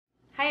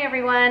Hi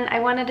everyone, I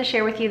wanted to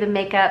share with you the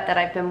makeup that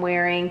I've been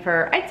wearing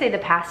for, I'd say, the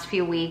past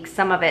few weeks,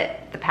 some of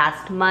it the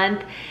past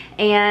month,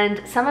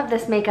 and some of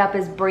this makeup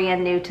is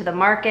brand new to the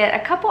market. A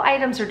couple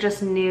items are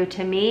just new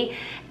to me,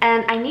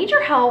 and I need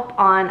your help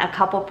on a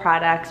couple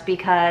products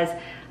because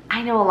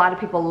I know a lot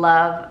of people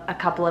love a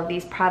couple of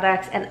these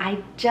products and I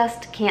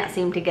just can't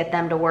seem to get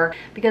them to work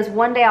because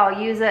one day I'll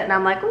use it and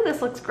I'm like, oh,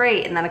 this looks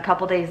great, and then a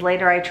couple days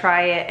later I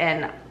try it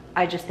and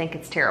I just think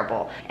it's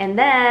terrible. And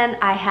then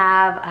I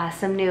have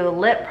some new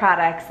lip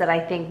products that I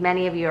think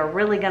many of you are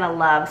really gonna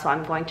love, so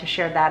I'm going to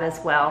share that as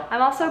well.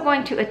 I'm also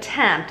going to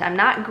attempt, I'm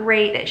not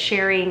great at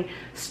sharing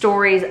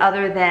stories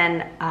other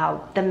than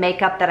the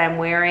makeup that I'm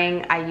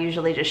wearing. I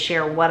usually just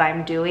share what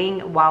I'm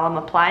doing while I'm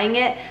applying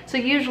it. So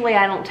usually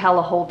I don't tell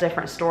a whole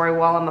different story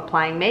while I'm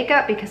applying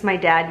makeup because my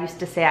dad used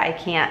to say I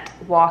can't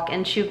walk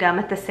and chew gum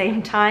at the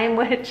same time,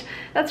 which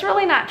that's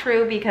really not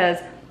true because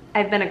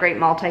I've been a great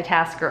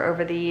multitasker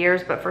over the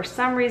years, but for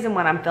some reason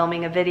when I'm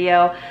filming a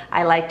video,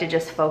 I like to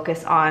just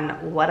focus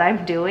on what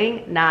I'm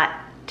doing, not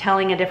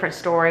telling a different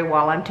story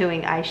while I'm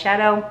doing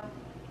eyeshadow,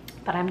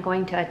 but I'm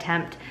going to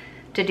attempt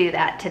to do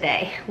that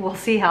today. We'll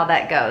see how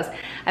that goes.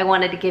 I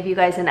wanted to give you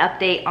guys an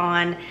update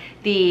on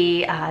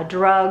the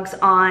drugs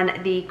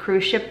on the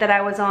cruise ship that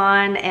I was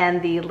on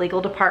and the legal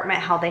department,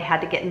 how they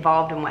had to get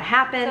involved and what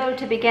happened. So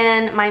to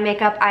begin my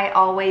makeup, I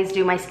always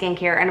do my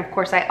skincare, and of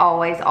course I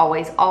always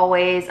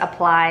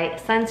apply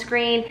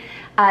sunscreen.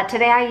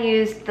 Today I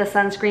used the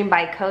sunscreen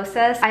by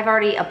Kosas. I've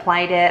already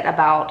applied it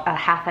about a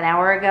half an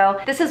hour ago.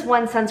 This is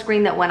one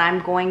sunscreen that when I'm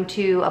going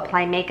to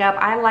apply makeup,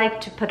 I like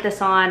to put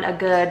this on a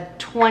good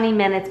 20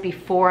 minutes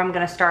before I'm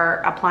gonna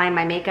start applying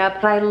my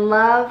makeup. But I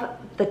love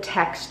the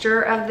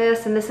texture of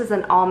this, and this is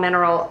an all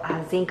mineral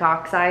zinc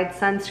oxide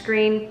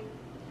sunscreen.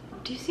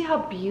 Do you see how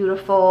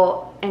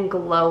beautiful and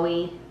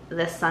glowy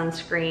this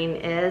sunscreen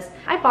is?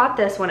 I bought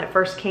this when it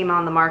first came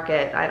on the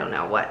market, I don't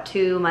know what,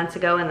 2 months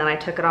ago, and then I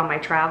took it on my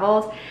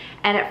travels.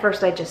 And at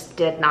first I just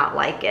did not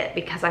like it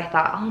because I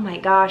thought, oh my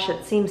gosh,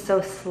 it seems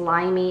so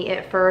slimy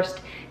at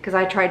first, because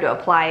I tried to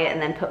apply it and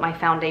then put my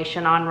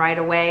foundation on right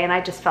away and I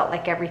just felt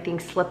like everything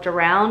slipped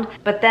around.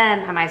 But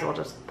then, I might as well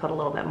just put a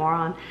little bit more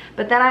on.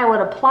 But then I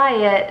would apply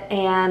it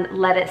and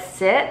let it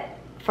sit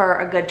for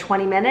a good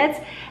 20 minutes.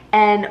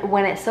 And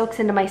when it soaks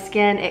into my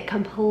skin, it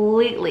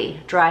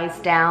completely dries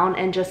down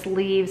and just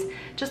leaves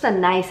just a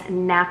nice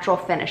natural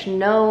finish.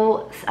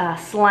 No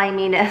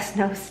sliminess,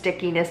 no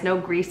stickiness, no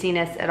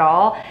greasiness at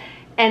all.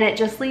 And it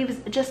just leaves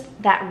just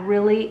that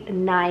really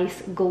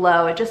nice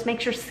glow. It just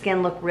makes your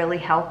skin look really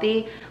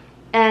healthy.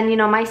 And you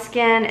know, my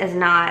skin is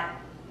not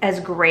as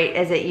great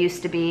as it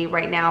used to be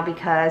right now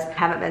because I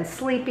haven't been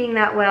sleeping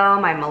that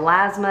well. My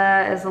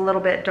melasma is a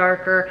little bit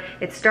darker.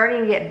 It's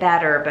starting to get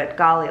better, but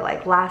golly,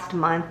 like last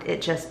month,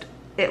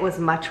 it was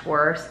much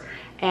worse.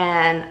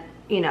 And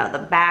you know, the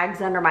bags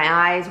under my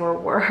eyes were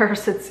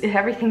worse.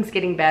 Everything's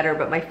getting better,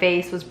 but my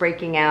face was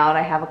breaking out.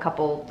 I have a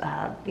couple,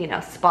 you know,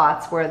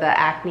 spots where the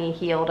acne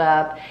healed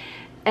up.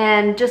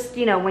 And just,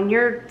 you know, when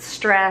you're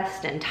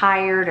stressed and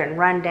tired and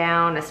run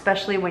down,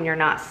 especially when you're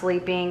not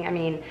sleeping, I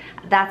mean,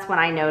 that's when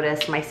I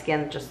notice my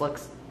skin just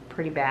looks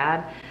pretty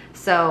bad.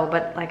 So,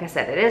 but like I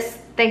said, it is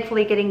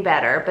thankfully getting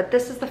better, but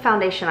this is the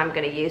foundation I'm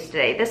gonna use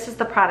today. This is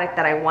the product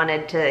that I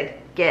wanted to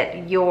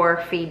get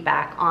your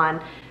feedback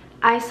on.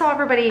 I saw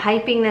everybody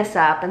hyping this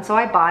up, and so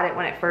I bought it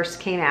when it first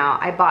came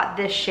out. I bought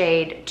this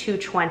shade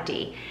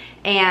 220,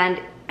 and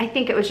I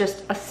think it was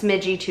just a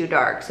smidgy too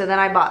dark. So then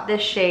I bought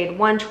this shade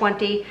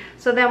 120.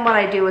 So then what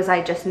I do is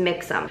I just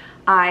mix them.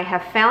 I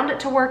have found it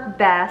to work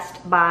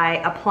best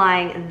by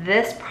applying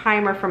this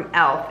primer from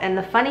e.l.f. And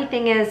the funny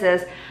thing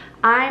is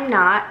I'm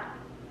not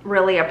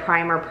really a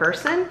primer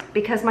person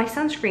because my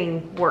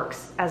sunscreen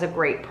works as a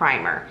great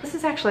primer. This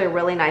is actually a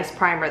really nice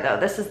primer though.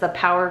 This is the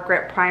Power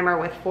Grip Primer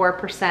with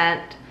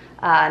 4%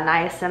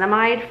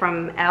 niacinamide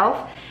from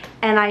e.l.f.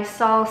 And I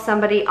saw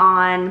somebody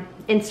on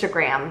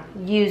Instagram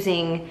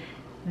using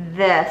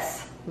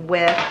this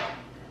with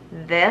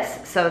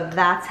this, so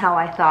that's how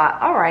I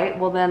thought, all right,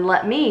 well then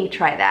let me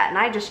try that. And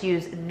I just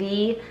use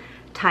the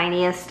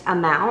tiniest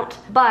amount,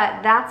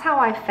 but that's how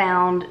I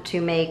found to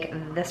make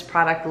this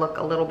product look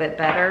a little bit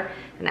better.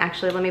 And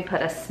actually, let me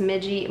put a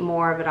smidgy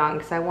more of it on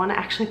because I want to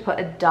actually put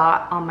a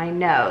dot on my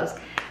nose,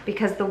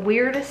 because the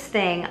weirdest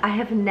thing, I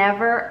have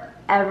never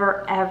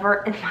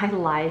ever in my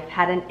life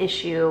had an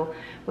issue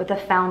with a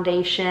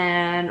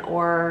foundation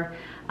or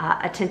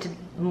a tinted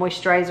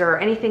moisturizer or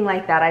anything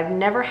like that. I've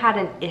never had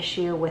an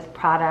issue with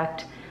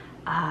product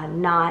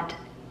not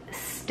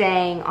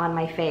staying on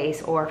my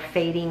face or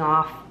fading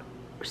off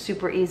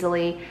super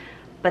easily.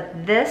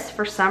 But this,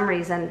 for some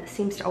reason,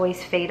 seems to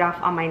always fade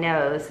off on my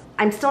nose.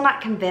 I'm still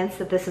not convinced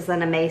that this is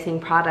an amazing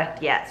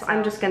product yet. So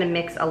I'm just gonna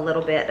mix a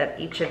little bit of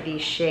each of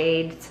these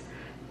shades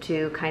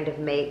to kind of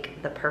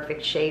make the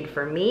perfect shade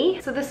for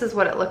me. So this is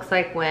what it looks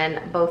like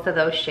when both of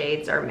those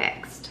shades are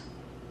mixed.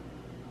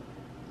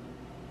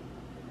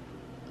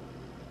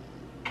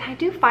 I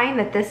do find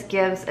that this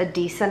gives a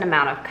decent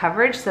amount of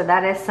coverage, so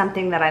that is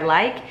something that I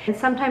like. And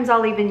sometimes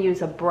I'll even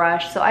use a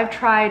brush. So I've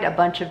tried a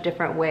bunch of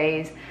different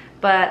ways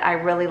but I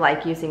really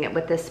like using it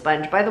with this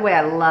sponge. By the way,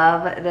 I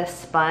love this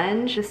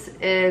sponge. This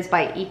is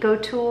by Eco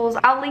Tools.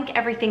 I'll link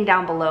everything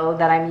down below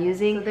that I'm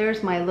using. So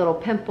there's my little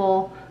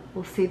pimple.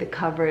 We'll see the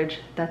coverage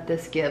that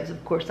this gives.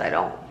 Of course, I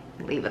don't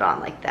leave it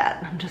on like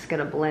that. I'm just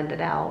gonna blend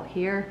it out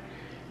here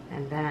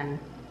and then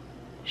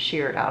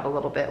shear it out a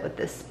little bit with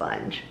this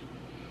sponge.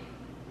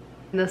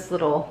 And this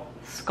little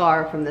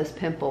scar from this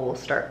pimple will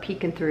start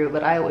peeking through,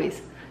 but I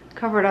always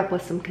cover it up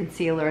with some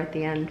concealer at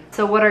the end.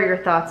 So what are your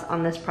thoughts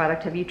on this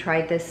product? Have you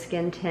tried this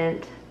skin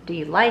tint? Do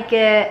you like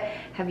it?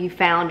 Have you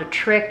found a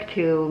trick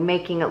to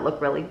making it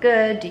look really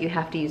good? Do you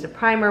have to use a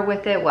primer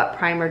with it? What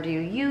primer do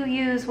you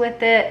use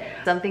with it?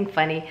 Something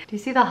funny. Do you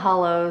see the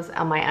hollows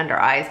on my under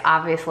eyes?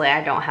 Obviously,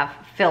 I don't have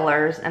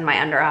fillers in my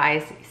under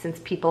eyes, since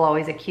people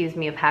always accuse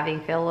me of having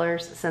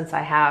fillers since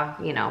I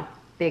have, you know,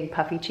 big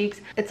puffy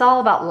cheeks. It's all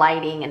about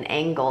lighting and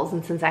angles,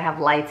 and since I have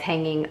lights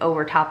hanging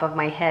over top of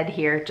my head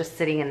here, just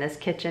sitting in this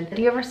kitchen.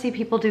 Do you ever see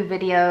people do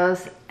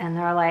videos and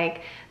they're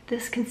like,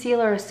 this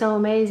concealer is so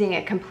amazing,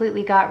 it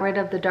completely got rid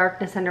of the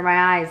darkness under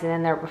my eyes, and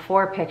in their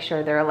before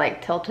picture they're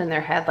like tilting their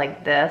head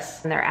like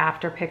this, and their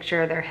after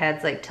picture their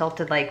head's like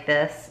tilted like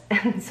this,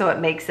 and so it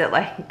makes it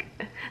like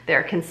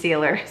their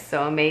concealer is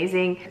so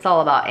amazing. It's all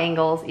about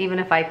angles. Even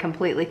if I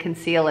completely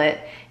conceal it,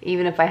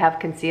 even if I have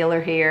concealer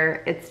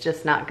here, it's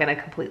just not gonna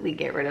completely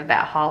get rid of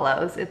that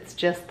hollows. It's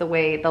just the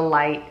way the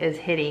light is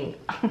hitting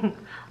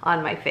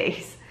on my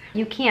face.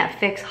 You can't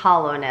fix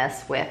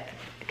hollowness with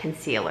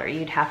concealer.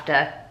 You'd have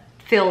to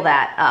fill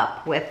that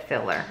up with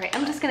filler. Right,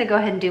 I'm just gonna go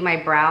ahead and do my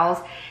brows.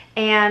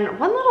 And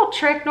one little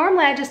trick,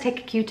 normally I just take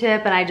a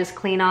Q-tip and I just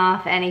clean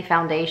off any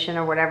foundation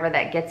or whatever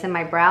that gets in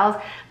my brows,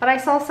 but I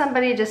saw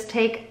somebody just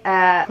take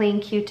a clean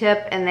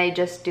Q-tip and they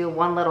just do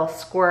one little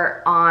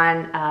squirt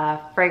on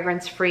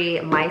fragrance-free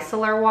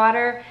micellar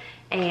water,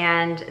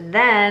 and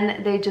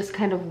then they just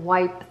kind of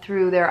wipe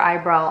through their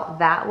eyebrow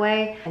that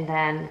way and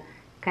then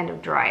kind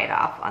of dry it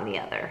off on the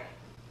other.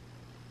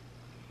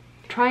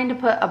 Trying to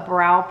put a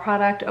brow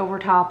product over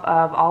top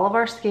of all of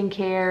our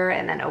skincare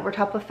and then over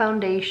top of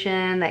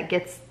foundation that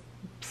gets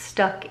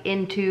stuck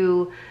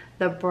into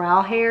the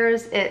brow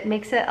hairs, it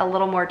makes it a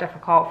little more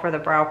difficult for the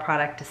brow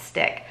product to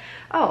stick.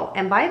 Oh,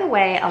 and by the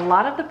way, a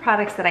lot of the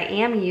products that I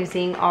am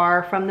using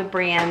are from the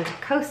brand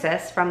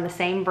Kosas, from the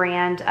same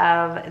brand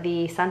of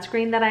the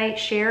sunscreen that I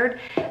shared,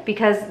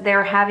 because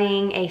they're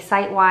having a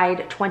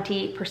site-wide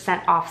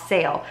 20% off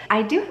sale.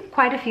 I do have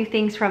quite a few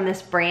things from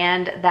this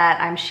brand that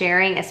I'm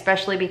sharing,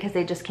 especially because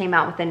they just came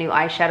out with a new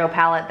eyeshadow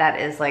palette that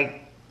is like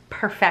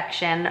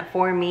perfection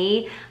for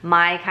me,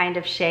 my kind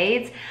of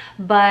shades,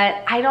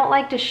 but I don't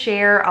like to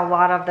share a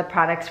lot of the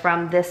products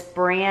from this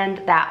brand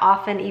that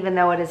often, even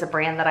though it is a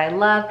brand that I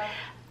love,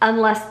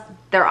 unless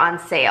they're on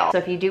sale. So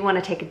if you do want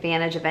to take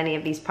advantage of any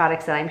of these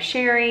products that I'm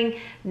sharing,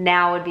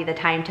 now would be the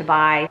time to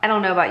buy. I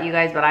don't know about you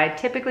guys, but I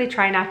typically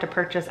try not to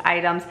purchase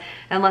items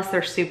unless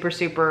they're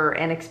super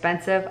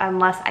inexpensive,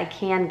 unless I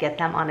can get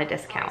them on a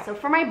discount. So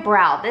for my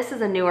brow, this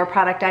is a newer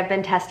product I've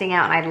been testing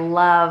out and I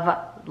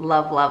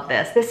love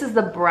this. This is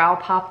the Brow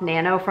Pop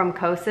Nano from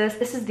Kosas.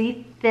 This is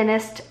the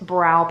thinnest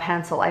brow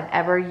pencil I've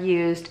ever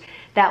used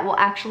that will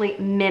actually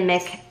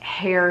mimic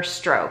hair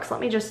strokes. Let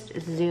me just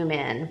zoom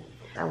in.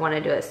 I want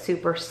to do it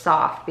super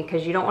soft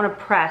because you don't want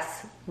to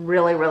press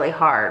really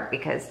hard,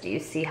 because do you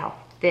see how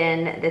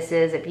thin this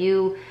is? If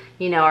you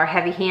are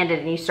heavy-handed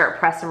and you start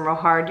pressing real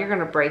hard, you're going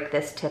to break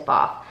this tip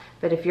off.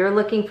 But if you're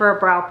looking for a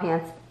brow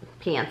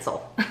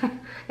pencil,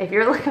 if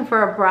you're looking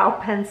for a brow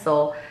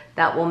pencil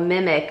that will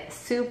mimic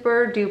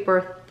super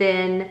duper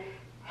thin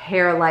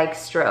hair-like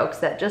strokes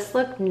that just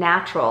look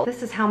natural.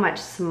 This is how much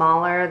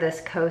smaller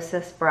this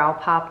Kosas Brow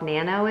Pop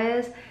Nano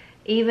is,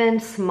 even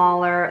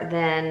smaller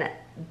than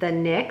the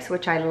NYX,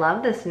 which I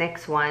love this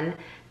NYX one.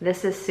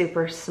 This is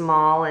super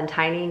small and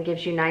tiny and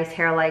gives you nice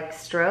hair-like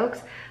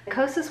strokes. The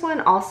Kosas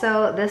one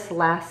also, this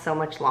lasts so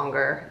much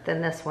longer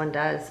than this one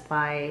does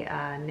by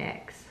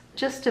NYX.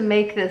 Just to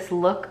make this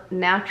look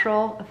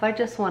natural, if I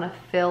just want to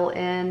fill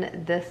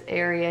in this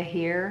area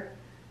here,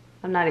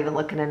 I'm not even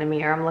looking in a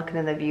mirror, I'm looking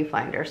in the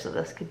viewfinder, so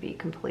this could be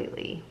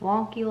completely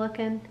wonky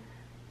looking,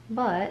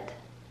 but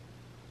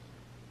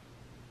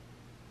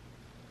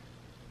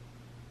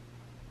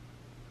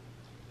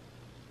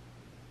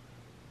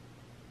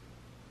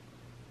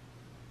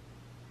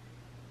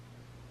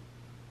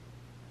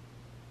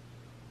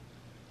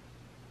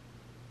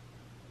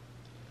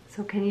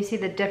so can you see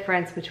the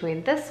difference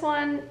between this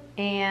one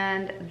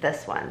and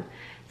this one?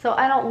 So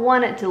I don't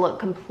want it to look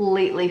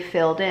completely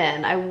filled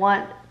in. I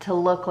want to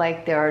look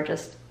like there are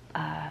just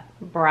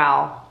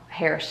brow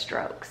hair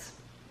strokes.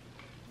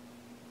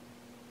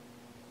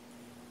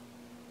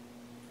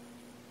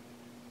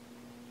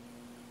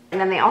 And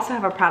then they also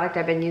have a product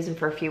I've been using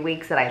for a few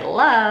weeks that I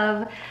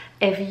love.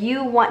 If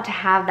you want to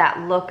have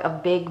that look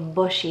of big,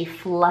 bushy,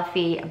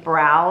 fluffy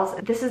brows,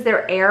 this is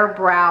their Air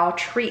Brow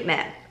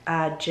Treatment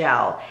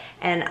gel,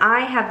 and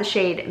I have the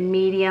shade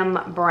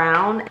medium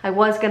brown. I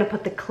was gonna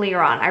put the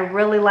clear on. I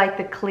really like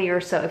the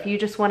clear, so if you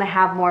just wanna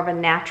have more of a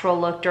natural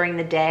look during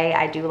the day,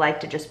 I do like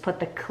to just put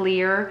the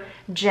clear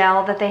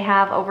gel that they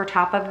have over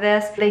top of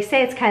this. They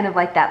say it's kind of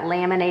like that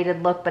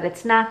laminated look, but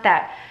it's not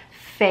that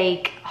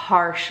fake,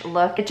 harsh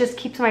look. It just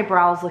keeps my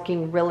brows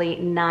looking really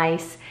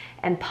nice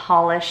and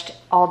polished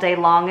all day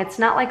long. It's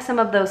not like some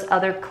of those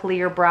other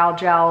clear brow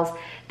gels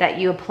that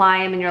you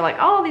apply them and you're like,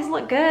 oh, these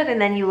look good, and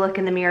then you look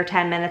in the mirror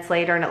 10 minutes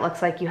later and it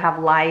looks like you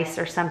have lice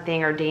or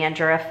something or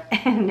dandruff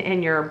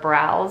in your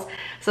brows.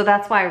 So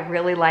that's why I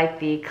really like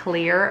the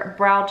clear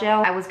brow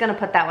gel. I was gonna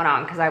put that one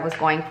on because I was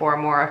going for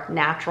a more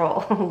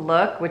natural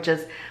look, which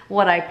is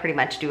what I pretty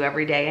much do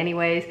every day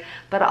anyways,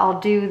 but I'll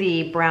do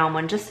the brown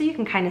one just so you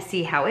can kind of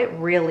see how it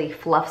really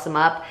fluffs them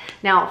up.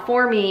 Now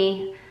for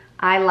me,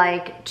 I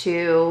like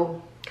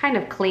to kind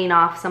of clean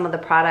off some of the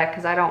product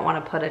because I don't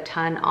want to put a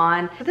ton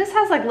on. But this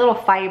has like little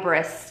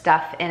fibrous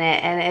stuff in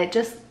it and it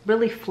just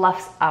really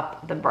fluffs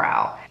up the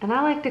brow. And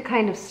I like to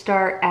kind of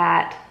start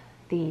at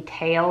the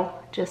tail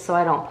just so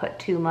I don't put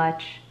too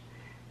much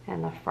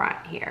in the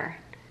front here.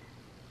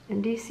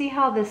 And do you see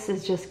how this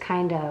is just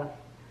kind of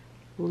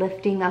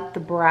lifting up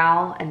the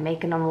brow and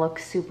making them look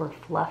super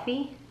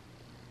fluffy?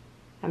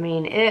 I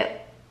mean,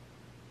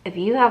 if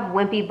you have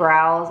wimpy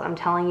brows, I'm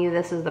telling you,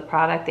 this is the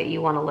product that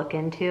you want to look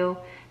into.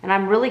 And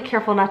I'm really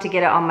careful not to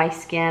get it on my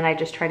skin. I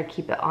just try to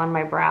keep it on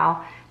my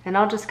brow. And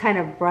I'll just kind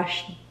of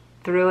brush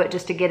through it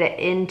just to get it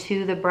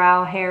into the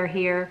brow hair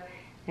here.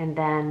 And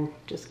then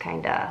just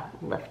kind of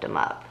lift them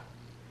up.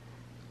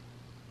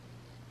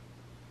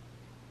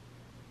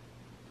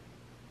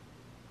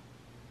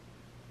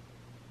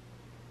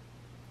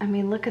 I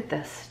mean, look at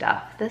this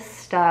stuff. This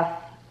stuff,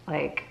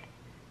 like,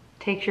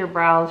 takes your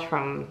brows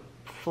from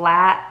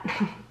flat.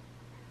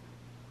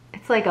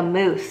 It's like a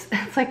mousse.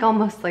 It's like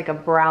almost like a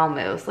brow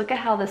mousse. Look at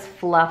how this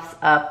fluffs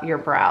up your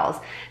brows.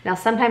 Now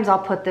sometimes I'll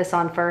put this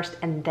on first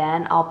and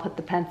then I'll put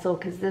the pencil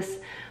because this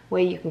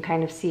way you can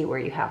kind of see where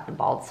you have the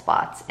bald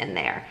spots in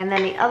there. And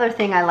then the other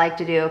thing I like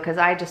to do, because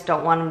I just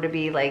don't want them to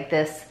be like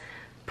this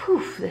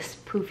poof, this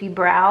poofy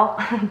brow,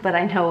 but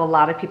I know a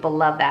lot of people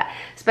love that.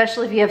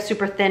 Especially if you have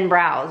super thin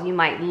brows, you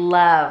might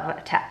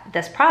love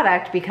this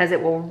product because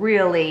it will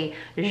really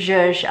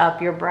zhuzh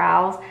up your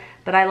brows.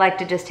 But I like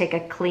to just take a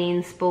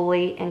clean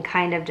spoolie and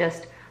kind of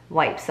just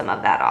wipe some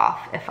of that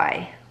off if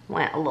I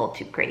went a little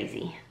too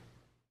crazy.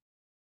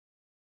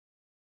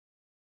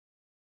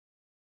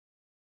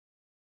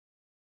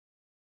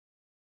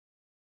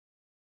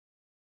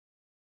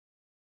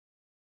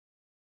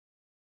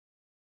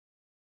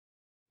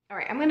 All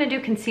right, I'm gonna do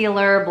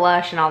concealer,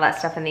 blush, and all that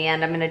stuff in the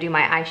end. I'm gonna do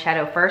my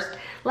eyeshadow first.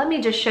 Let me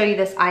just show you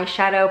this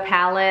eyeshadow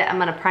palette. I'm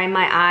gonna prime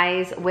my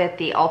eyes with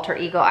the Alter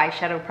Ego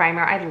eyeshadow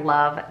primer. I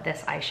love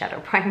this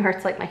eyeshadow primer.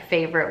 It's like my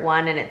favorite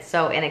one and it's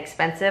so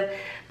inexpensive.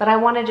 But I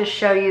wanna just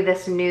show you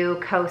this new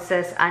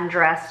Kosas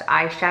Undressed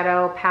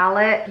eyeshadow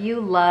palette.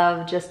 You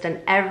love just an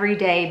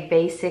everyday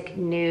basic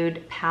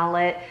nude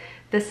palette.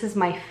 This is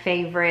my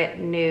favorite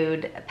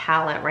nude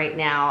palette right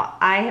now.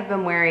 I have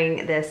been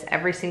wearing this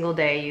every single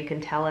day. You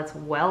can tell it's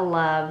well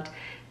loved.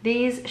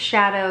 These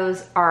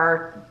shadows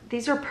are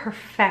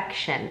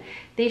perfection.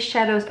 These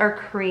shadows are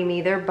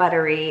creamy, they're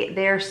buttery,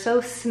 they're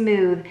so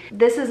smooth.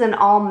 This is an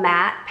all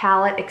matte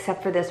palette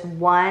except for this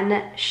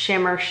one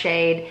shimmer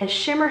shade. The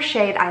shimmer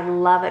shade, I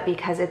love it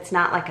because it's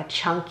not like a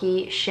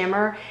chunky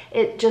shimmer.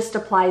 It just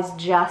applies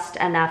just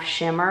enough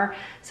shimmer.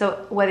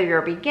 So whether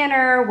you're a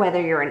beginner, whether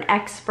you're an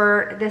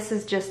expert, this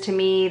is just, to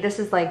me, this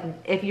is like,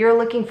 if you're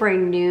looking for a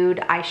nude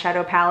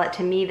eyeshadow palette,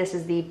 to me, this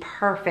is the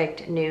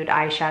perfect nude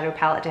eyeshadow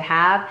palette to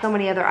have. So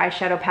many other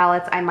eyeshadow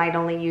palettes, I might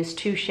only use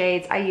 2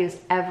 shades. I use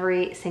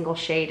every single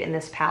shade in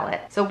this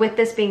palette. So with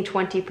this being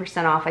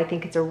 20% off, I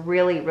think it's a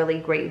really, really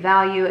great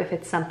value if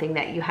it's something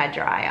that you had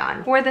your eye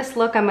on. For this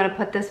look, I'm gonna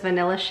put this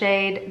vanilla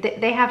shade.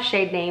 They have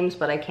shade names,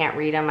 but I can't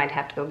read them. I'd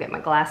have to go get my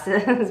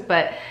glasses,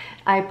 but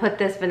I put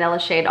this vanilla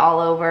shade all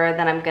over.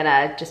 Then I'm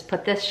gonna just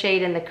put this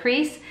shade in the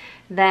crease.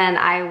 Then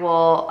I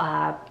will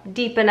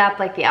deepen up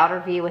like the outer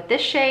V with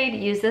this shade,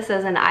 use this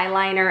as an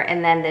eyeliner,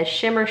 and then this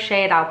shimmer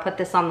shade, I'll put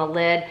this on the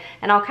lid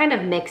and I'll kind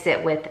of mix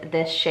it with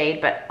this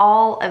shade, but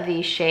all of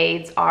these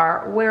shades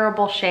are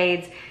wearable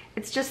shades.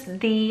 It's just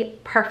the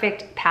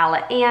perfect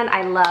palette and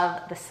I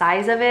love the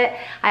size of it.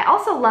 I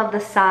also love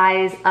the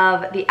size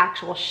of the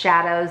actual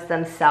shadows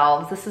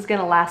themselves. This is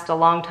gonna last a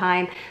long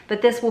time,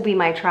 but this will be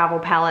my travel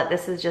palette.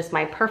 This is just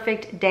my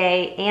perfect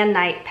day and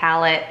night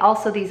palette.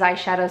 Also, these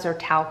eyeshadows are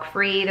talc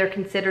free. They're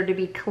considered to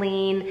be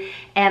clean,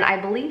 and I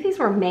believe these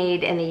were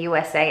made in the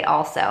USA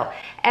also.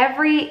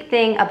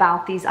 Everything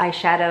about these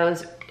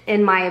eyeshadows,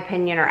 in my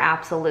opinion, are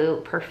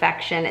absolute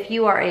perfection. If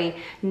you are a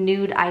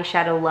nude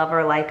eyeshadow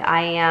lover like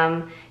I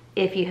am,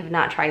 if you have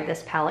not tried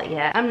this palette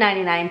yet, I'm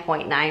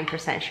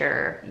 99.9%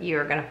 sure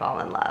you're gonna fall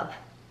in love.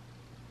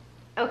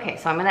 Okay,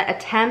 so I'm gonna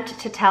attempt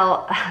to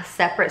tell a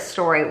separate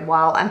story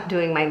while I'm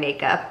doing my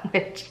makeup,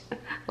 which,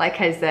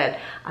 like I said,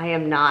 I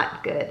am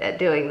not good at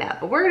doing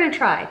that, but we're gonna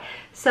try.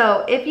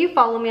 So if you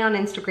follow me on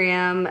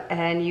Instagram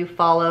and you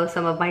follow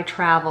some of my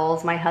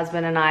travels, my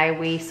husband and I,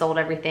 we sold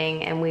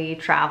everything and we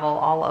travel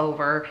all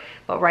over.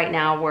 But right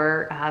now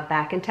we're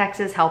back in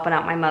Texas helping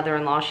out my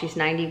mother-in-law. She's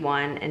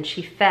 91 and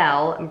she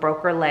fell and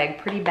broke her leg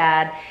pretty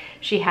bad.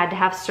 She had to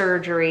have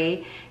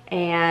surgery.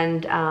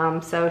 And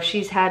so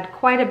she's had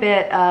quite a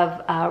bit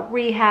of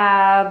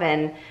rehab,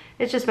 and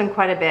it's just been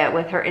quite a bit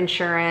with her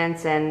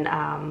insurance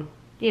and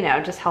you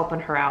know, just helping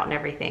her out and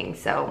everything.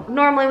 So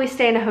normally we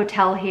stay in a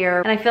hotel here,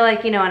 and I feel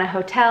like, you know, in a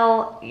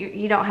hotel,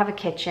 you don't have a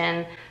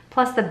kitchen,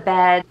 plus the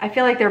bed. I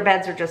feel like their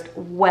beds are just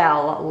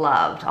well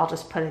loved. I'll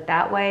just put it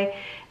that way.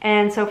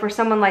 And so for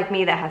someone like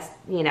me that has,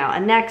 you know, a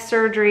neck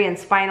surgery and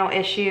spinal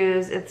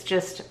issues, it's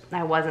just,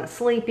 I wasn't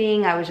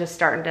sleeping. I was just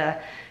starting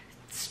to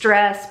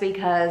stress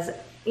because,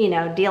 you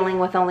know, dealing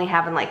with only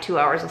having like 2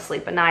 hours of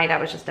sleep a night, I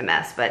was just a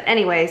mess. But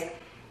anyways,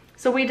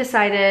 so we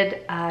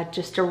decided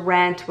just to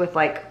rent with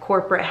like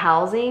corporate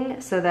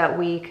housing so that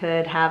we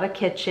could have a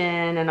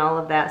kitchen and all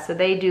of that. So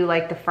they do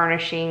like the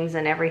furnishings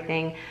and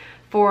everything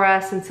for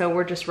us. And so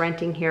we're just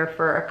renting here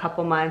for a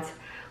couple months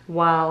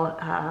while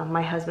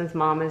my husband's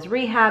mom is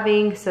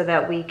rehabbing so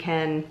that we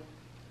can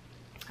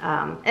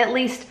at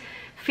least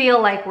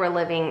feel like we're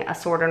living a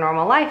sort of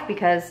normal life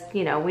because,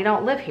 you know, we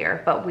don't live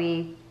here, but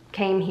we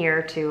came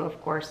here to, of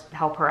course,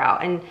 help her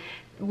out. And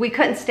we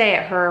couldn't stay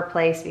at her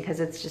place because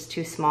it's just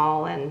too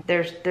small and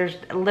there's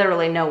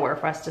literally nowhere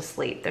for us to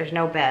sleep. There's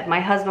no bed.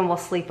 My husband will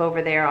sleep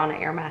over there on an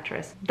air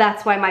mattress.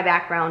 That's why my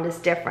background is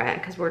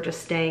different, because we're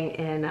just staying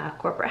in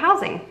corporate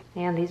housing.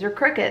 And these are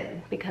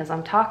crooked because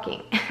I'm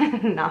talking,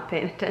 not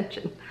paying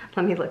attention.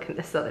 Let me look in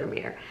this other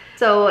mirror.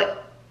 So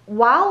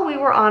while we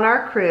were on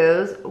our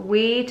cruise,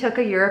 we took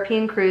a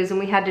European cruise and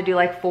we had to do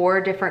like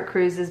 4 different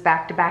cruises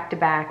back to back to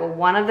back.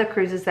 One of the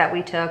cruises that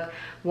we took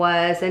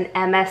was an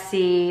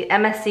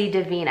MSC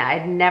Divina.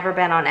 I'd never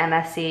been on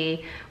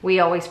MSC. We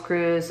always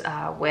cruise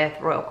with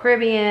Royal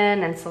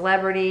Caribbean and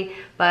Celebrity,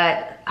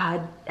 but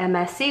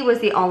MSC was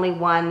the only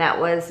one that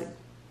was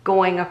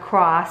going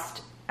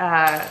across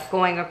at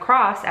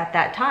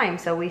that time.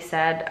 So we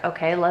said,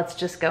 okay, let's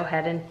just go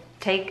ahead and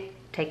take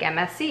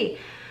MSC.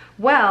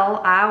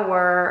 Well,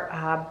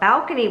 our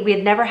balcony, we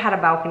had never had a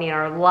balcony in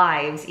our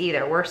lives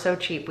either. We're so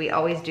cheap. We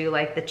always do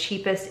like the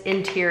cheapest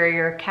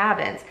interior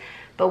cabins.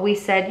 But we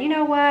said, you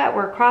know what,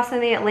 we're crossing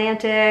the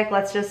Atlantic.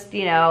 Let's just,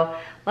 you know,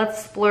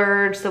 let's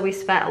splurge. So we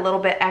spent a little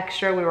bit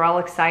extra. We were all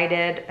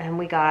excited and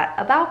we got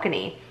a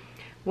balcony.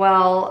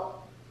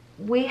 Well,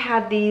 we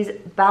had these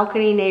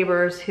balcony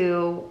neighbors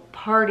who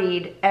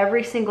partied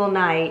every single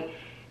night.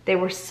 They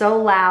were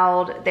so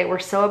loud. They were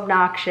so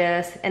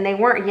obnoxious, and they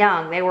weren't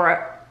young. They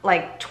were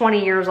like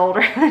 20 years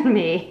older than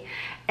me,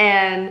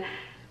 and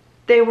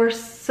they were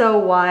so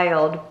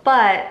wild,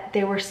 but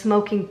they were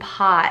smoking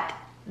pot.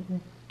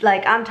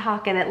 Like, I'm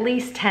talking at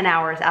least 10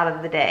 hours out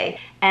of the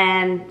day.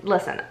 And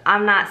listen,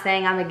 I'm not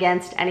saying I'm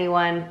against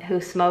anyone who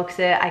smokes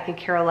it. I could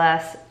care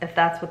less if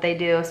that's what they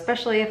do,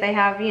 especially if they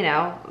have, you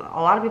know,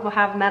 a lot of people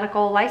have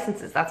medical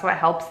licenses. That's what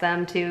helps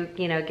them to,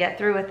 you know, get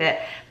through with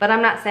it. But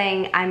I'm not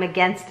saying I'm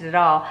against it at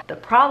all. The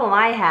problem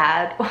I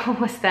had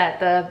was that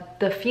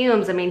the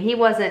fumes, I mean, he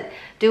wasn't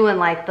doing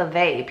like the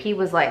vape. He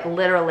was like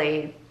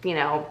literally, you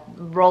know,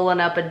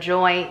 rolling up a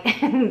joint,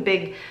 and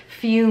big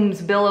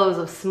fumes, billows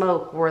of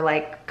smoke were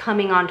like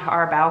coming onto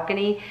our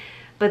balcony.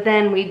 But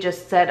then we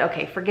just said,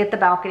 okay, forget the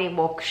balcony.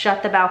 We'll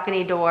shut the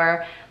balcony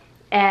door.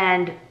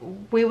 And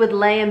we would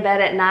lay in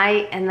bed at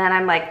night, and then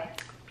I'm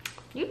like,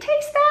 you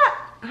taste that?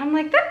 I'm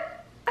like,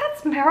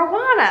 that's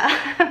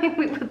marijuana. I mean,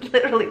 we would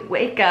literally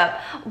wake up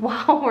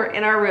while we're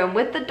in our room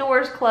with the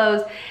doors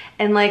closed,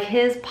 and like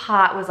his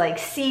pot was like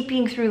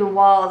seeping through the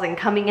walls and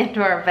coming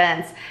into our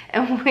vents,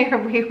 and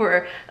we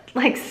were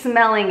like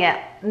smelling it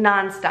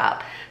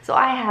nonstop. So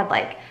I had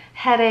like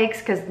headaches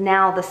because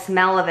now the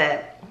smell of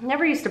it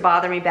never used to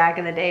bother me back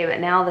in the day, but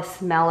now the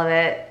smell of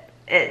it,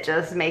 it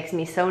just makes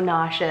me so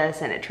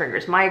nauseous and it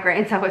triggers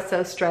migraines. I was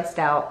so stressed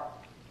out.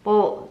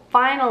 Well,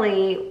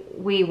 finally,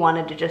 we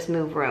wanted to just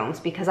move rooms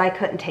because I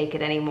couldn't take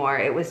it anymore.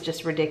 It was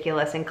just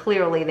ridiculous, and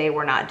clearly they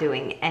were not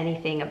doing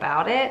anything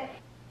about it,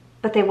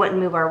 but they wouldn't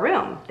move our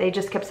room. They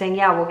just kept saying,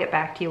 yeah, we'll get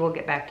back to you, we'll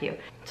get back to you.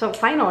 So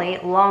finally,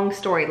 long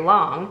story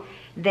long,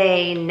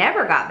 they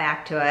never got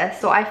back to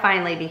us, so I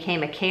finally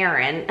became a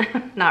Karen.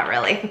 Not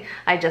really.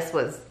 I just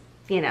was,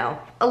 you know,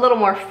 a little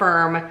more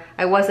firm.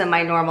 I wasn't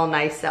my normal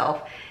nice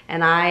self.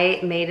 And I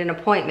made an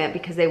appointment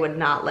because they would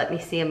not let me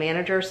see a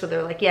manager. So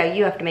they're like, yeah,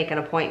 you have to make an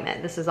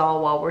appointment. This is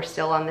all while we're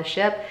still on the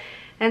ship.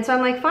 And so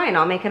I'm like, fine,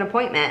 I'll make an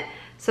appointment.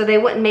 So they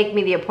wouldn't make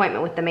me the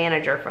appointment with the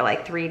manager for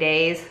like 3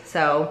 days.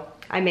 So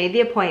I made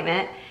the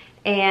appointment,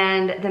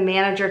 and the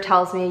manager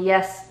tells me,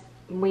 yes,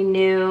 we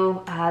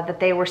knew that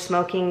they were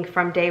smoking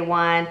from day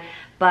one,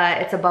 but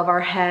it's above our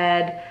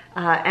head.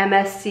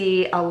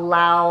 MSC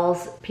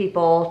allows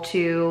people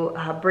to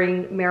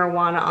bring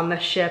marijuana on the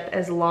ship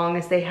as long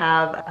as they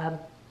have a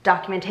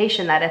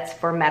documentation that it's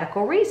for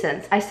medical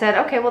reasons. I said,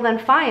 okay, well then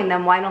fine,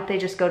 then why don't they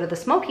just go to the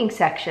smoking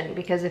section?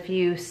 Because if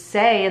you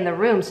say in the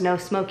rooms, no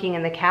smoking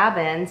in the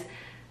cabins,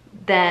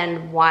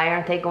 then why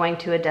aren't they going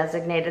to a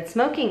designated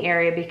smoking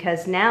area?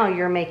 Because now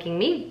you're making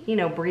me, you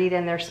know, breathe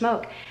in their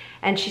smoke.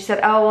 And she said,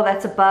 oh, well,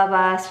 that's above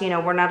us, you know,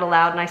 we're not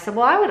allowed. And I said,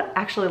 well, I would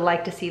actually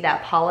like to see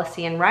that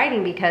policy in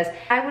writing, because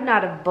I would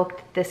not have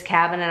booked this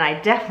cabin, and I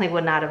definitely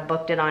would not have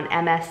booked it on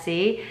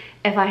MSC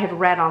if I had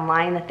read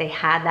online that they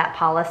had that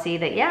policy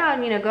that,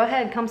 yeah, you know, go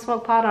ahead, come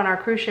smoke pot on our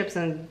cruise ships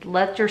and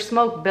let your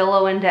smoke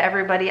billow into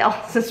everybody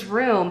else's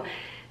room,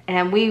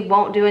 and we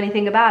won't do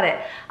anything about it.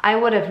 I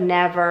would have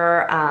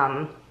never,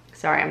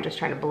 sorry, I'm just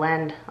trying to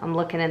blend. I'm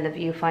looking in the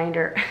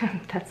viewfinder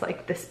that's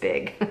like this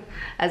big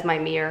as my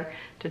mirror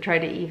to try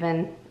to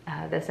even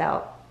this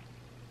out.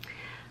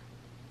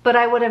 But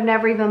I would have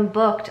never even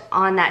booked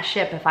on that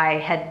ship if I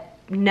had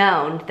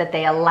known that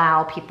they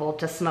allow people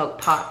to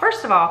smoke pot.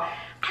 First of all,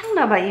 I don't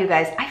know about you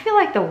guys, I feel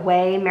like the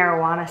way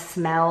marijuana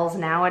smells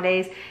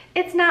nowadays,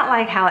 it's not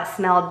like how it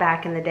smelled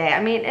back in the day.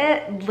 I mean,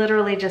 it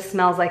literally just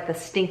smells like the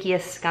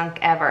stinkiest skunk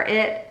ever.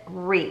 It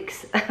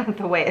reeks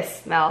the way it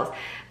smells.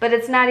 But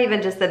it's not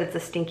even just that it's a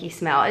stinky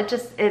smell.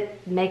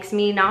 It makes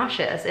me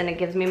nauseous and it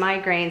gives me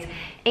migraines,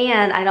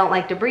 and I don't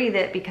like to breathe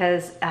it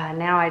because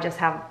now I just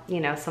have,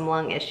 you know, some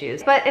lung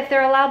issues. But if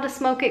they're allowed to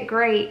smoke it,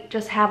 great.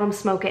 Just have them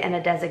smoke it in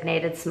a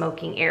designated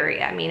smoking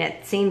area. I mean,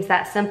 it seems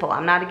that simple.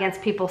 I'm not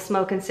against people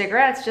smoking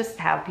cigarettes. Just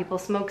have people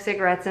smoke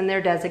cigarettes in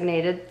their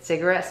designated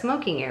cigarette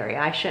smoking area.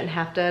 I shouldn't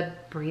have to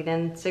breathe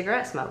in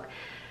cigarette smoke.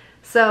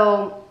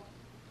 So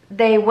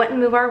they wouldn't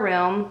move our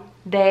room.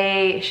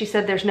 She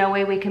said, there's no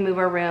way we can move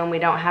our room. We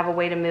don't have a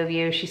way to move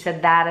you. She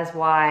said that is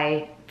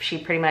why she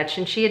pretty much,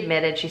 and she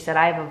admitted, she said,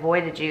 I've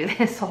avoided you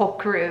this whole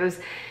cruise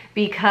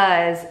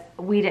because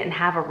we didn't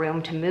have a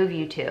room to move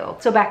you to.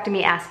 So back to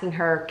me asking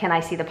her, can I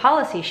see the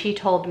policy? She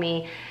told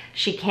me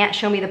she can't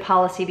show me the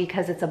policy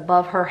because it's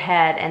above her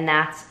head, and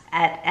that's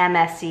at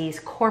MSC's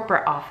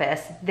corporate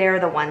office. They're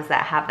the ones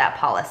that have that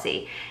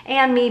policy.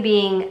 And me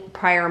being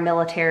prior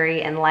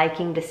military and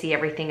liking to see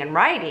everything in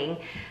writing,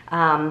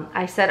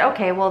 I said,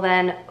 okay, well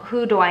then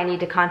who do I need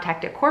to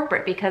contact at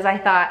corporate? Because I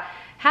thought,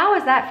 how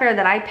is that fair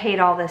that I paid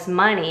all this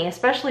money,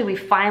 especially we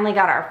finally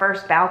got our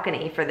first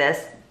balcony for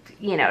this,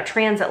 you know,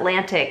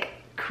 transatlantic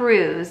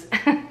cruise,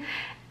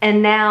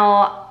 and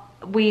now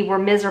we were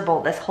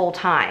miserable this whole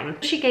time.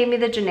 She gave me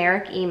the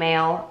generic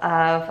email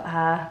of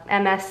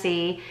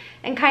MSC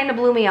and kind of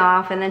blew me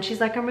off, and then she's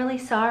like, I'm really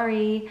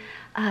sorry.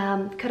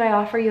 Could I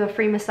offer you a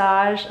free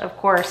massage? Of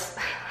course,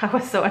 I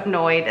was so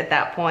annoyed at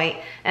that point.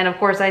 And of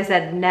course I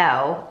said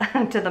no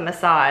to the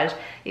massage,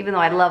 even though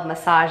I love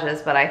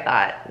massages, but I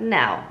thought,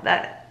 no,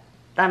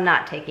 I'm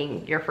not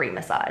taking your free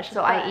massage.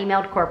 So I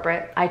emailed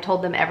corporate. I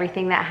told them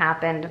everything that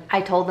happened.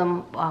 I told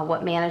them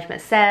what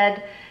management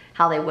said,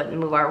 how they wouldn't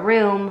move our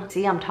room.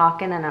 See, I'm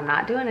talking and I'm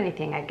not doing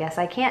anything. I guess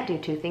I can't do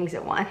two things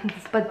at once.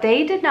 But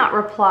they did not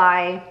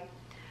reply,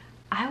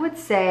 I would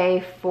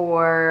say,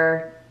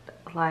 for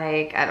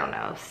like, I don't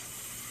know,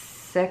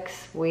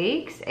 6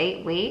 weeks,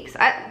 8 weeks.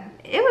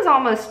 It was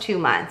almost 2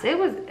 months. It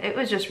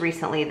was just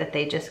recently that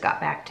they just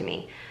got back to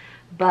me.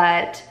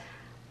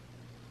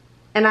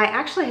 And I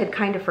actually had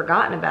kind of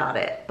forgotten about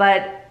it,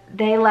 but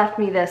they left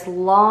me this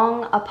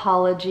long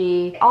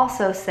apology.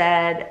 Also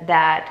said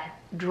that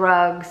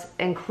drugs,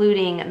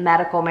 including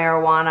medical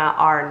marijuana,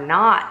 are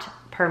not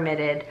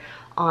permitted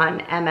on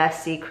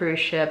MSC cruise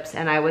ships,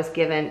 and I was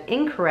given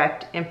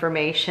incorrect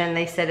information.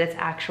 They said it's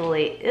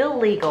actually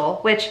illegal,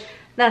 which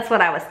that's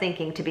what I was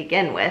thinking to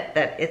begin with,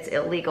 that it's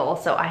illegal.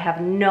 So I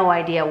have no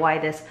idea why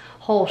this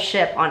whole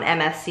ship on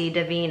MSC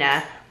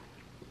Divina,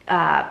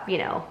 you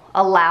know,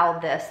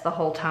 allowed this the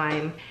whole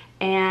time.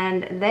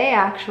 And they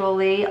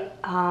actually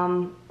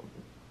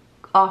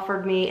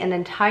offered me an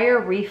entire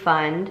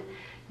refund,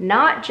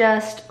 not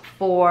just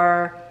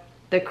for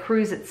the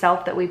cruise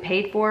itself that we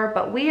paid for,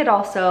 but we had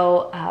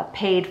also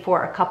paid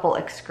for a couple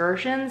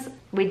excursions.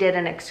 We did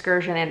an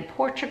excursion in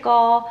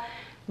Portugal.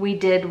 We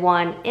did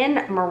one in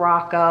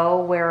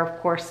Morocco, where of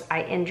course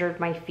I injured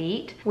my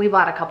feet. We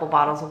bought a couple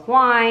bottles of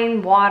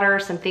wine, water,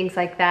 some things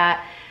like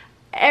that.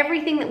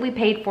 Everything that we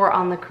paid for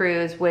on the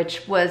cruise,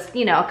 which was,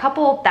 you know, a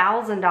couple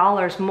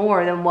 $1,000s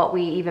more than what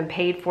we even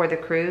paid for the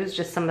cruise,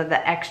 just some of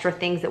the extra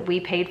things that we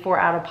paid for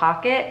out of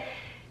pocket,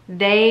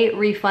 they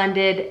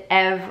refunded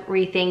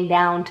everything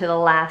down to the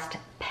last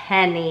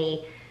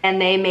penny.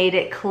 And they made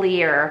it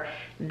clear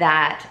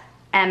that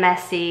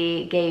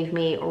MSC gave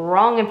me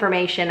wrong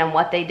information and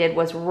what they did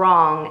was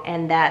wrong,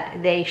 and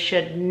that they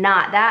should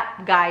not,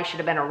 that guy should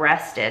have been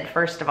arrested,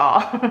 first of all.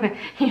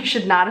 He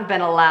should not have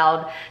been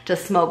allowed to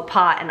smoke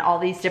pot in all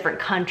these different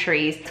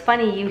countries. It's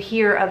funny, you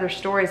hear other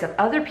stories of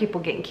other people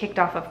getting kicked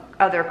off of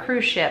other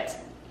cruise ships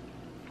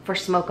for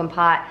smoking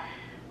pot,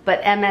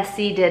 but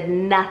MSC did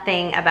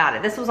nothing about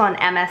it. This was on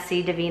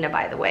MSC Divina,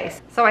 by the way.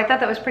 So I thought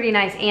that was pretty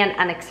nice and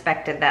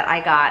unexpected that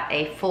I got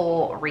a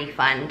full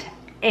refund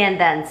and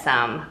then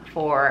some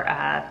for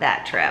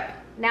that trip.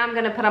 Now I'm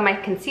gonna put on my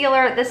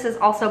concealer. This is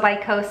also by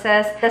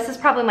Kosas. This is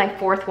probably my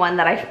fourth one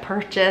that I've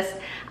purchased.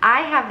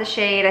 I have the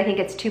shade, I think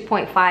it's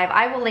 2.5.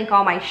 I will link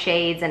all my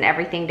shades and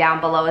everything down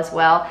below as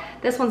well.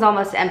 This one's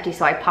almost empty,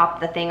 so I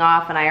popped the thing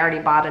off and I already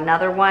bought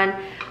another one.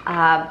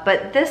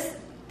 But this,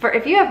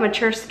 if you have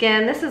mature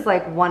skin, this is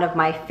like one of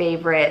my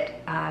favorite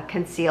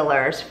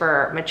concealers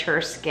for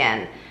mature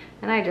skin.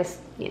 And I just,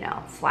 you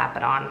know, slap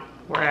it on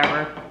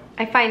wherever.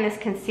 I find this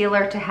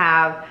concealer to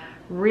have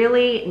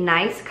really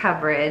nice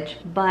coverage,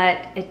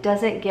 but it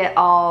doesn't get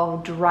all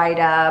dried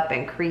up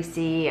and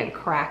creasy and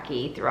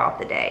cracky throughout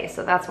the day.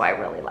 So that's why I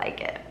really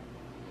like it.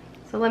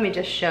 So let me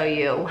just show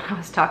you what I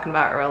was talking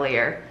about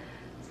earlier.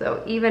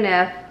 So even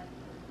if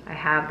I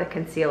have the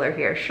concealer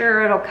here,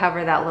 sure, it'll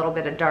cover that little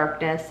bit of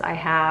darkness I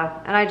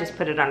have, and I just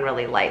put it on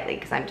really lightly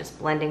because I'm just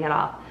blending it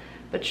off.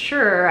 But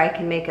sure, I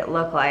can make it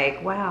look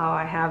like, wow,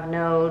 I have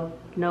no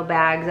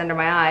bags under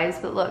my eyes,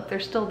 but look, they're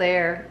still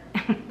there.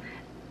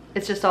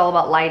 It's just all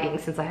about lighting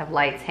since I have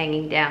lights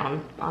hanging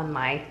down on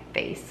my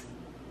face.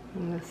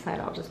 On this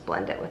side, I'll just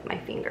blend it with my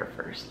finger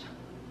first.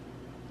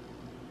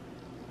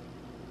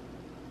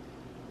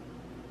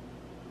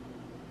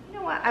 You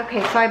know what?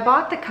 Okay, so I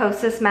bought the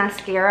Kosas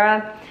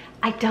mascara.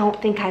 I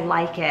don't think I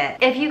like it.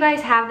 If you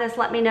guys have this,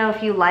 let me know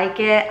if you like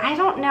it. I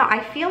don't know,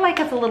 I feel like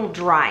it's a little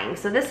drying.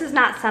 So this is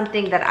not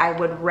something that I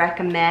would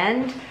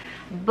recommend,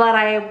 but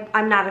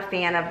I'm not a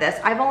fan of this.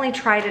 I've only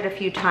tried it a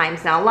few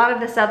times now. A lot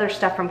of this other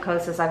stuff from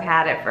Kosas, I've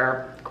had it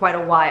for quite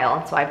a while,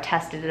 and so I've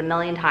tested it a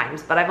million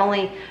times, but I've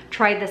only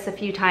tried this a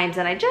few times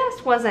and I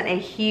just wasn't a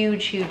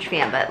huge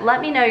fan. But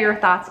let me know your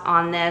thoughts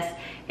on this,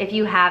 if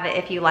you have it,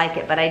 if you like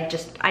it, but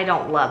I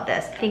don't love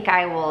this. I think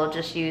I will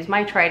just use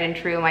my tried and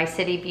true, my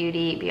City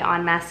Beauty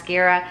Beyond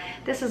Mascara.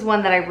 This is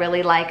one that I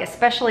really like,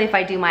 especially if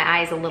I do my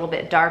eyes a little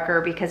bit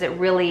darker, because it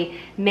really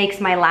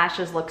makes my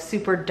lashes look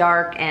super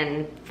dark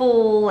and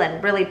full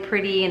and really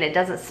pretty, and it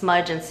doesn't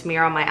smudge and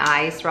smear on my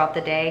eyes throughout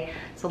the day.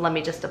 So let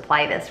me just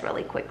apply this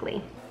really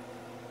quickly.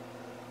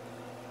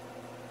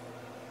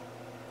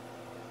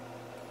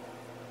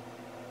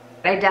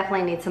 I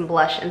definitely need some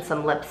blush and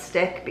some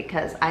lipstick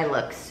because I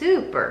look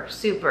super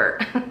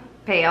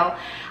pale.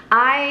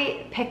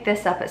 I picked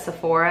this up at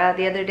Sephora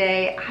the other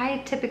day.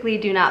 I typically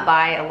do not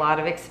buy a lot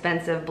of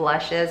expensive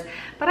blushes,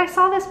 but I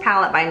saw this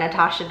palette by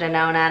Natasha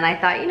Denona and I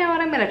thought, you know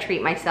what, I'm gonna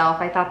treat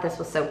myself. I thought this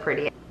was so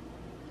pretty.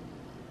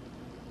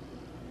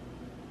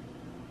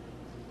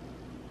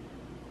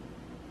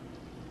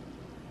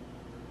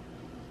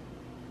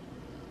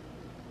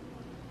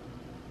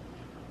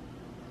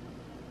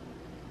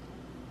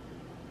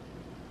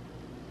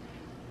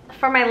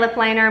 For my lip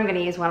liner, I'm gonna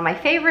use one of my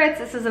favorites.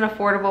 This is an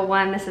affordable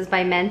one. This is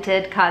by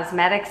Mented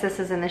Cosmetics. This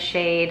is in the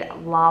shade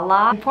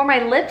Lala. For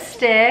my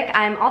lipstick,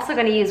 I'm also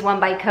gonna use one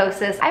by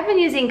Kosas. I've been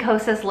using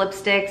Kosas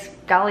lipsticks,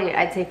 golly,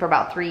 I'd say for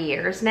about 3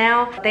 years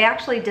now. They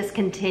actually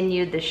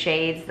discontinued the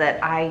shades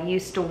that I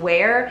used to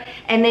wear,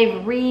 and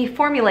they've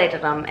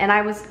reformulated them. And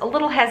I was a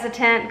little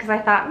hesitant because I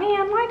thought,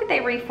 man, why did they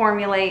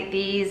reformulate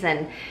these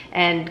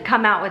and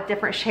come out with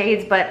different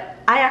shades? But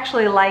I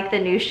actually like the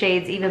new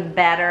shades even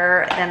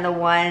better than the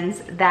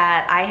ones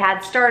that I had.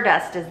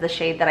 Stardust is the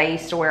shade that I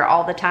used to wear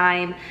all the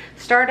time.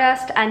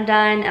 Stardust,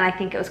 Undone, and I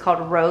think it was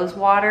called Rose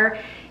Water.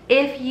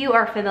 If you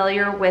are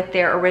familiar with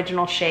their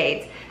original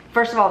shades,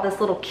 first of all, this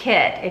little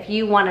kit, if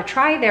you want to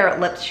try their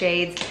lip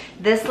shades,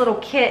 this little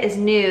kit is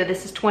new.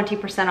 This is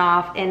 20%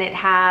 off, and it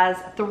has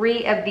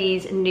 3 of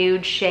these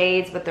nude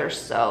shades, but they're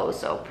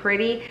so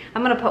pretty.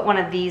 I'm gonna put one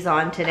of these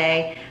on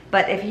today.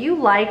 But if you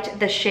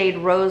liked the shade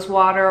Rose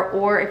Water,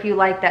 or if you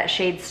like that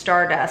shade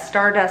Stardust,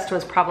 Stardust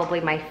was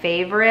probably my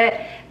favorite.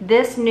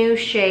 This new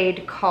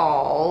shade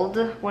called,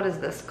 what is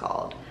this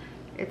called?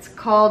 It's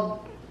called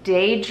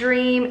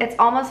Daydream. It's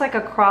almost like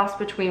a cross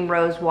between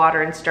Rose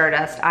Water and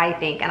Stardust, I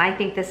think, and I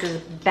think this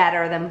is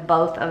better than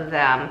both of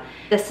them.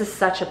 This is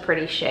such a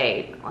pretty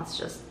shade. Let's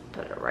just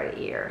put it right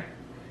here.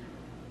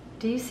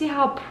 Do you see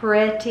how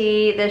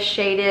pretty this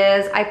shade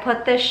is? I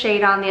put this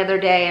shade on the other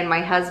day and my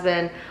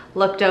husband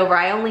looked over.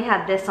 I only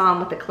had this on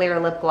with the clear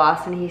lip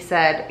gloss, and he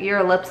said,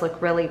 your lips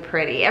look really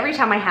pretty. Every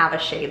time I have a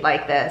shade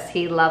like this,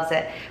 he loves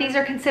it. These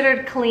are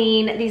considered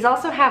clean. These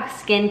also have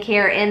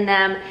skincare in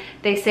them.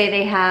 They say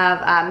they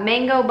have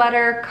mango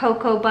butter,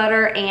 cocoa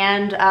butter,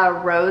 and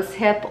rose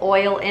hip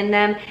oil in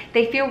them.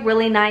 They feel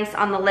really nice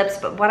on the lips,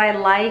 but what I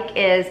like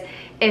is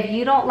if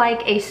you don't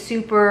like a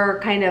super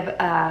kind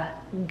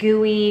of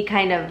gooey,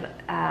 kind of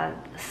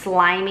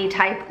slimy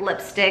type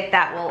lipstick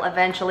that will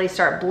eventually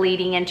start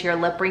bleeding into your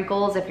lip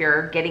wrinkles if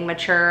you're getting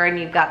mature and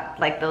you've got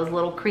like those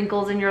little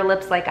crinkles in your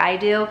lips like I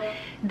do.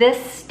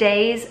 This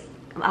stays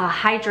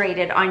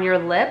hydrated on your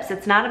lips.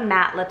 It's not a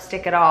matte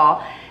lipstick at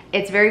all.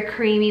 It's very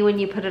creamy when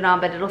you put it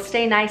on, but it'll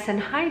stay nice and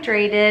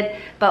hydrated.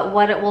 But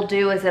what it will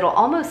do is it'll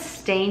almost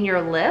stain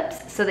your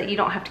lips so that you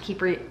don't have to keep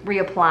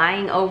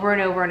reapplying over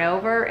and over and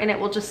over, and it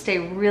will just stay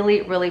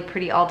really, really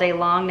pretty all day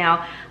long.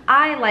 Now,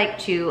 I like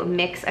to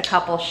mix a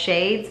couple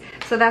shades,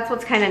 so that's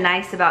what's kind of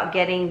nice about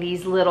getting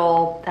these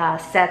little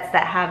sets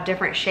that have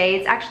different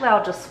shades. Actually,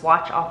 I'll just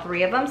swatch all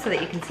 3 of them so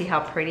that you can see how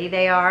pretty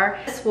they are.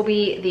 This will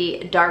be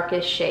the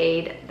darkest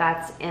shade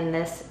that's in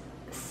this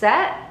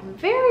set,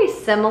 very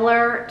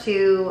similar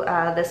to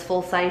this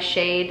full-size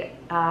shade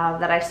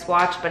that I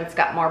swatched, but it's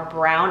got more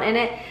brown in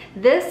it.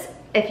 This,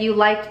 if you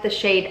liked the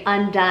shade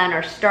Undone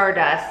or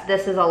Stardust,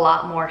 this is a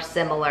lot more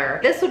similar.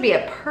 This would be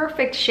a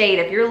perfect shade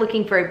if you're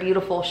looking for a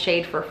beautiful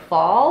shade for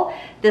fall.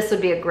 This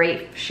would be a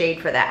great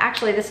shade for that.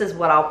 Actually, this is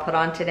what I'll put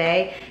on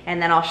today,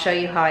 and then I'll show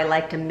you how I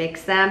like to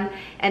mix them.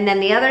 And then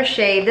the other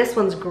shade, this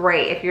one's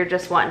great if you're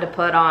just wanting to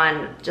put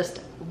on just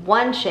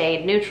one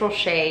shade, neutral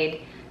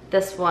shade.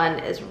 This one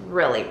is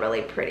really,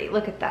 really pretty.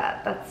 Look at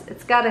that.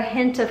 It's got a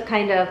hint of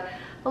kind of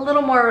a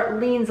little more,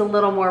 leans a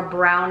little more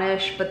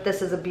brownish, but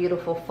this is a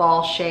beautiful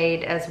fall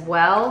shade as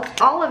well.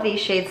 All of these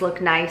shades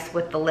look nice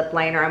with the lip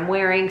liner I'm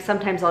wearing.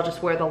 Sometimes I'll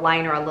just wear the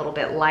liner a little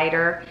bit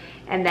lighter.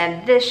 And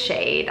then this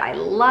shade, I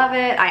love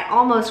it. I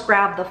almost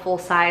grabbed the full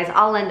size.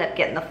 I'll end up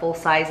getting the full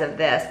size of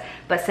this,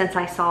 but since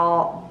I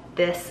saw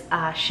this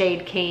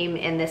shade came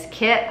in this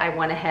kit, I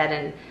went ahead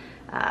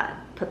and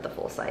put the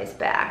full size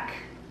back.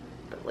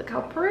 Look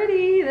how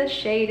pretty this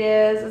shade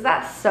is. Is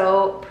that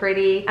so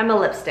pretty? I'm a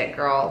lipstick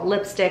girl.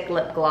 Lipstick,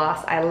 lip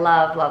gloss. I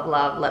love, love,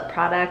 love lip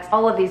products.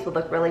 All of these would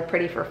look really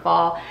pretty for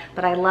fall,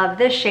 but I love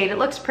this shade. It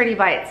looks pretty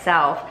by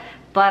itself,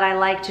 but I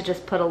like to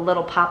just put a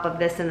little pop of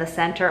this in the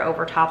center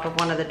over top of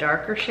one of the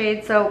darker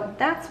shades. So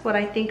that's what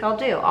I think I'll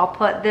do. I'll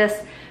put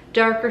this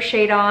darker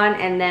shade on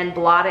and then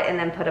blot it and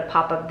then put a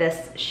pop of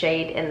this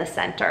shade in the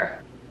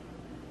center.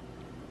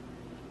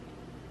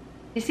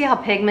 You see how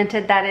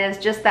pigmented that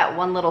is? Just that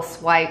one little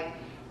swipe.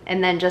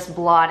 And then just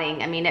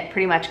blotting, I mean, it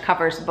pretty much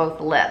covers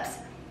both lips.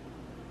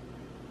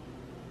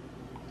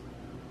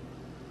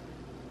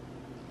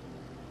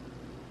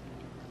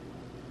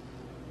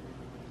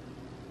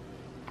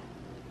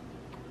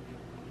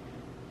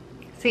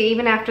 See,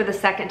 even after the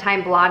second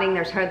time blotting,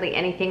 there's hardly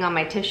anything on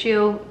my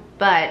tissue,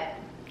 but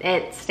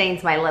it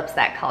stains my lips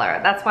that color.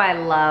 That's why I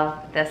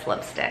love this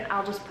lipstick.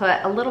 I'll just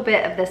put a little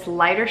bit of this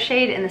lighter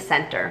shade in the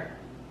center.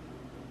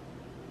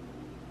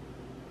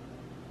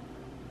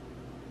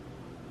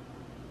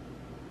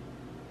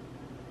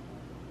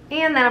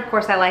 And then of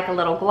course I like a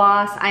little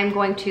gloss. I'm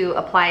going to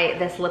apply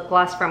this lip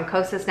gloss from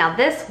Kosas. Now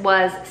this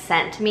was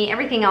sent to me.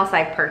 Everything else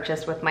I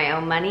purchased with my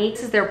own money.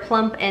 This is their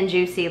Plump and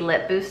Juicy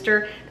Lip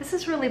Booster. This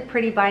is really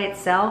pretty by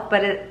itself,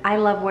 but I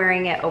love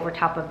wearing it over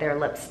top of their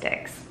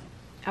lipsticks.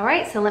 All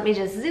right, so let me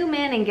just zoom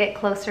in and get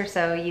closer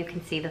so you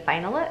can see the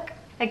final look.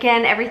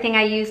 Again, everything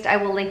I used, I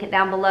will link it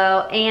down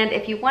below. And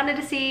if you wanted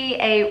to see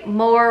a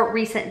more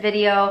recent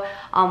video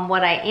on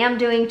what I am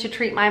doing to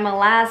treat my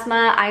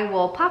melasma, I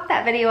will pop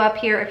that video up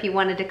here if you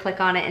wanted to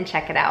click on it and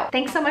check it out.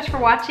 Thanks so much for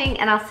watching,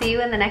 and I'll see you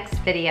in the next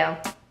video.